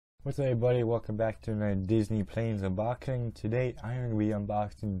What's up everybody, welcome back to another Disney Planes unboxing. Today I'm going to be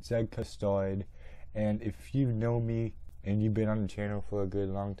unboxing Zed Custard, and if you know me and you've been on the channel for a good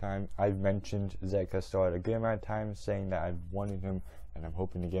long time, I've mentioned Zed Custard a good amount of times saying that I've wanted him and I'm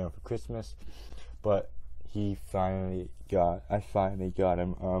hoping to get him for Christmas, but I finally got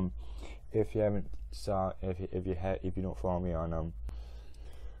him. If you haven't saw, if you don't follow me on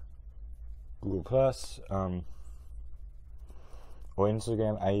Google Plus, or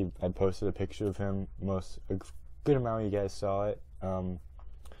Instagram, I posted a picture of him. A good amount of you guys saw it. And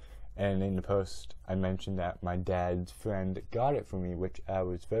in the post, I mentioned that my dad's friend got it for me, which I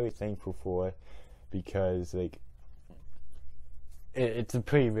was very thankful for, because it's a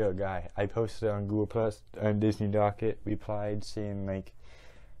pretty real guy. I posted it on Google Plus, and Disney Docket replied saying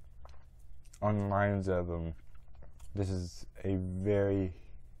on the lines of this is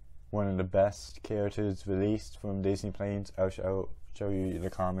one of the best characters released from Disney Planes. I'll show you the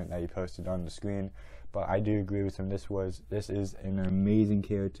comment that he posted on the screen, but I do agree with him. This is an amazing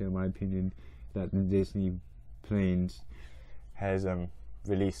character, in my opinion, that the Disney Planes has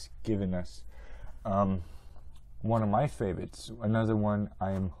given us. One of my favorites, another one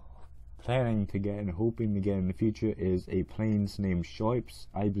I am planning to get and hoping to get in the future, is a Planes named Sharps.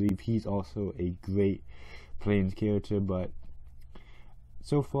 I believe he's also a great Planes character, but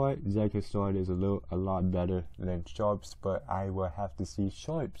so far, Zed Custard is a lot better than Sharps, but I will have to see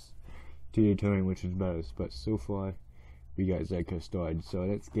Sharps to determine which is better. But so far, we got Zed Custard. So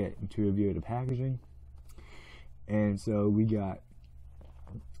let's get into a review of the packaging. And so we got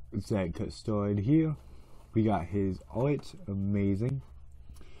Zed Custard here. We got his art, amazing.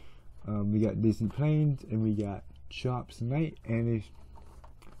 We got Disney Planes, and we got Chops Night, and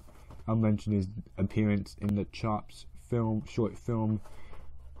I'll mention his appearance in the Chops short film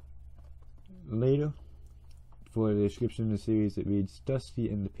later. For the description of the series, it reads: Dusty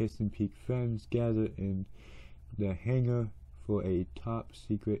and the Piston Peak friends gather in the hangar for a top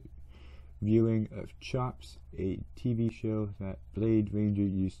secret viewing of Chops, a TV show that Blade Ranger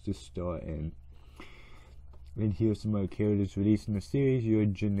used to star in. And here's some other characters released in the series. Your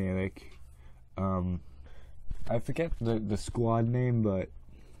generic, I forget the squad name, but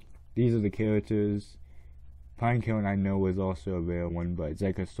these are the characters. Pinecone I know was also a rare one, but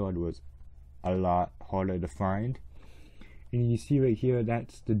Zed Custard was a lot harder to find. And you see right here,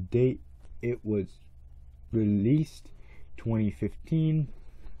 that's the date it was released, 2015.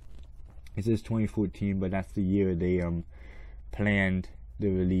 It says 2014, but that's the year they planned the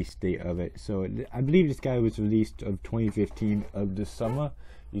release date of it. So I believe this guy was released of 2015 of the summer.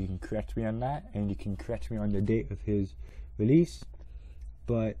 You can correct me on that, and you can correct me on the date of his release,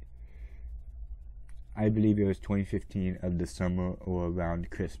 but I believe it was 2015 of the summer or around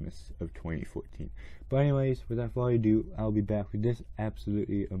Christmas of 2014. But anyways, without further ado, I'll be back with this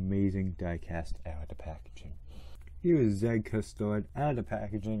absolutely amazing die-cast out of the packaging. Here is Zed Custard out of the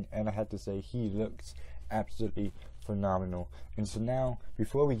packaging, and I have to say, he looks absolutely phenomenal. And so now,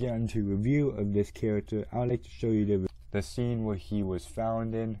 before we get into review of this character, I would like to show you the scene where he was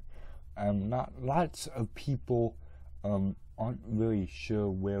found in. Not lots of people aren't really sure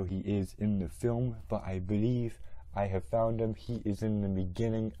where he is in the film, but I believe I have found him. He is in the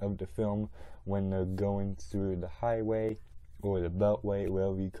beginning of the film when they're going through the highway or the beltway,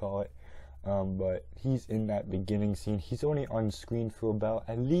 whatever you call it. But he's in that beginning scene. He's only on screen for about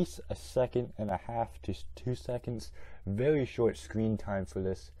at least a second and a half to 2 seconds. Very short screen time for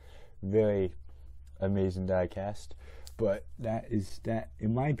this very amazing diecast. But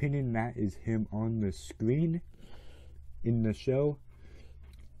in my opinion, that is him on the screen in the show.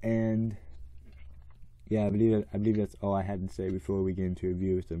 And yeah, I believe that's all I had to say before we get into a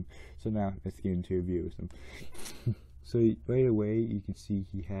review with him. So now let's get into a review with him. So right away you can see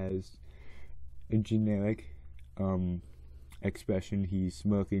he has a generic expression. He's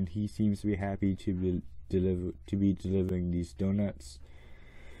smirking. He seems to be happy to be delivering these donuts.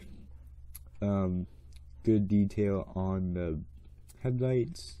 Good detail on the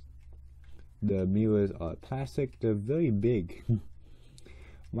headlights. The mirrors are plastic. They're very big.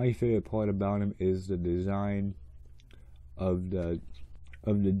 My favorite part about them is the design of the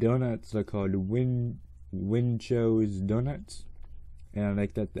donuts. They're called Winchell's donuts, and I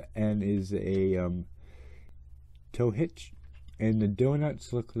like that the end is a tow hitch, and the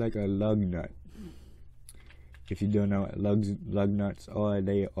donuts look like a lug nut. If you don't know what lug nuts are,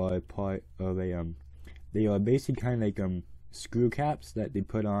 they are part of they are basically kind of like screw caps that they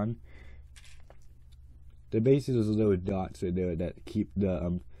put on. They're basically those little dots right there that keep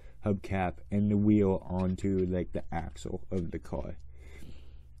the hubcap and the wheel onto like the axle of the car.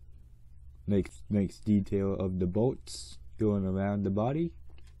 Nice detail of the bolts going around the body.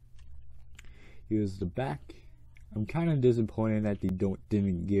 Here's the back. I'm kind of disappointed that they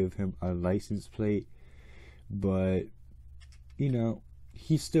didn't give him a license plate, but you know,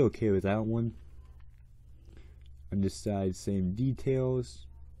 he's still okay without one. On this side, same details.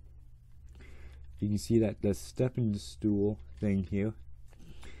 You can see that the stepping stool thing here,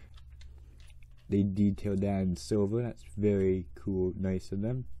 they detailed that in silver. That's very cool, nice of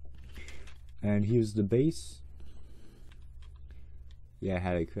them. And here's the base. Yeah, I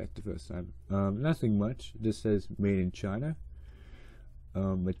had it correct the first time. Nothing much. This says made in China.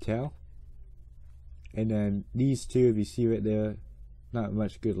 Mattel. And then these two, if you see right there, not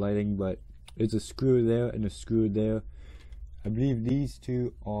much good lighting, but there's a screw there and a screw there. I believe these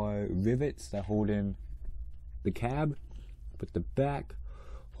two are rivets that hold in the cab, but the back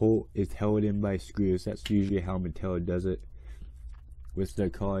hole is held in by screws. That's usually how Mattel does it with their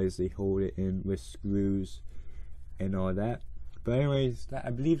cars. They hold it in with screws and all that. But anyways, I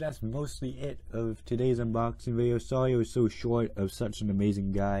believe that's mostly it of today's unboxing video. Sorry it was so short of such an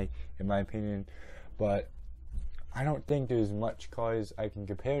amazing guy, in my opinion. But I don't think there's much cars I can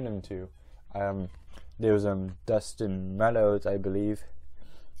compare them to. There's Dustin Meadows, I believe,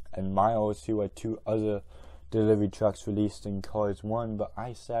 and Miles, who are two other delivery trucks released in Cars 1, but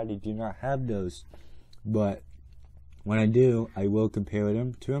I sadly do not have those. But when I do, I will compare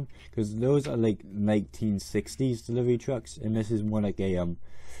them to them, because those are like 1960s delivery trucks, and this is more like a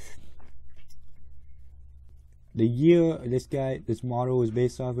the year this model was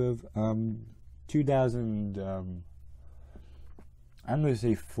based off of 2000 I'm gonna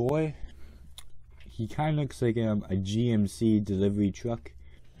say 4. He kind of looks like a GMC delivery truck,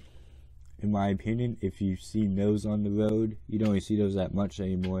 in my opinion. If you've seen those on the road, you don't really see those that much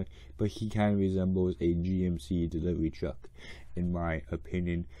anymore, but he kind of resembles a GMC delivery truck, in my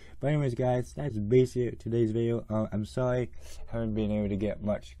opinion. But anyways, guys, that's basically today's video. I'm sorry I haven't been able to get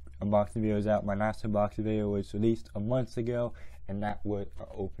much unboxing videos out. My last unboxing video was released a month ago, and that was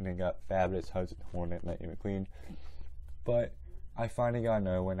opening up Fabulous Hudson Hornet Lightning McQueen. But I finally got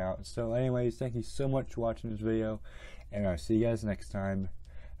another one out. So anyways, thank you so much for watching this video, and I'll see you guys next time.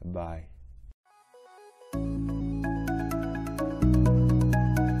 Bye.